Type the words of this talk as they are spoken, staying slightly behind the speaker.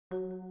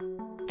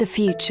The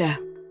future.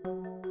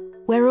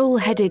 We're all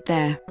headed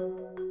there.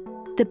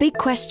 The big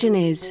question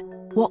is,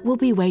 what will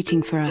be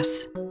waiting for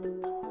us?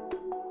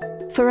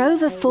 For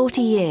over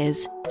 40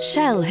 years,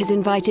 Shell has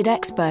invited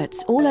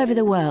experts all over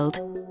the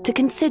world to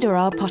consider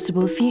our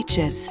possible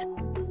futures.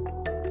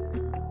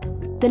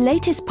 The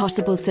latest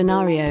possible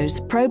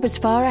scenarios probe as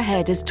far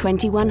ahead as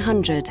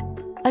 2100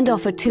 and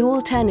offer two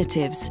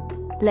alternatives,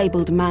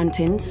 labelled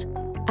mountains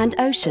and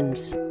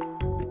oceans.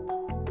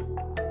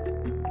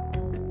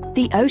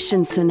 The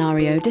ocean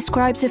scenario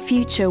describes a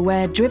future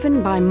where,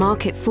 driven by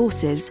market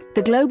forces,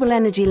 the global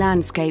energy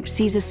landscape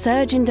sees a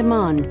surge in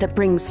demand that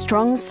brings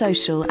strong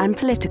social and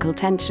political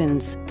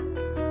tensions.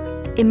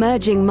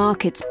 Emerging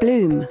markets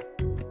bloom.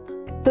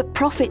 But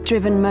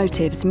profit-driven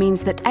motives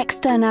means that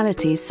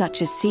externalities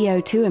such as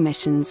CO2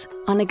 emissions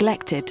are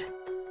neglected.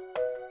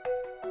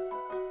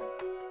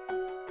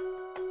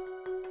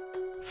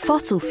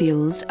 Fossil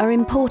fuels are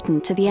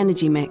important to the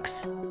energy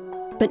mix,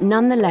 but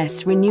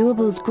nonetheless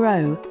renewables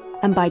grow,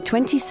 and by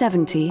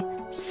 2070,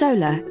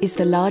 solar is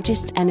the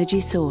largest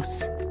energy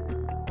source.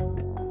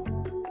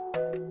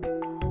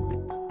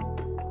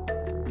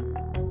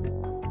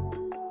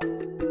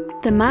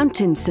 The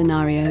mountain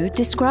scenario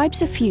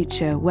describes a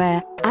future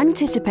where,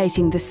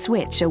 anticipating the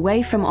switch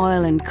away from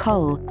oil and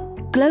coal,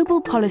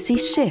 global policy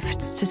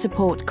shifts to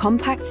support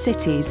compact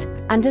cities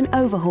and an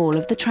overhaul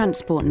of the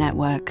transport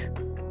network.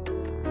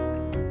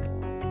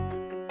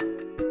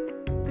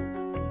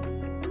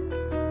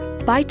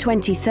 By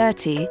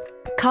 2030,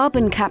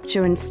 carbon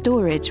capture and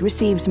storage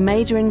receives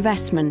major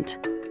investment,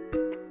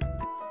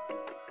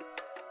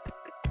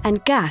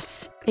 and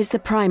gas is the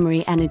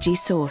primary energy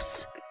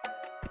source.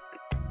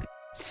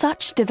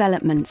 Such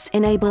developments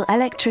enable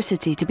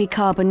electricity to be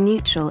carbon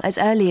neutral as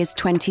early as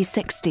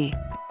 2060.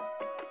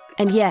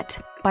 And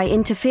yet, by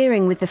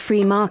interfering with the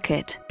free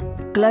market,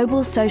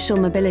 global social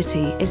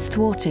mobility is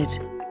thwarted.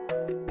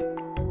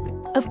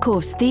 Of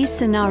course, these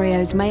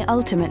scenarios may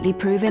ultimately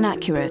prove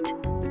inaccurate,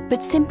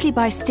 but simply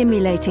by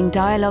stimulating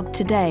dialogue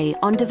today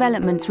on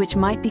developments which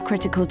might be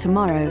critical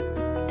tomorrow,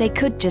 they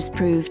could just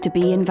prove to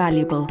be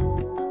invaluable.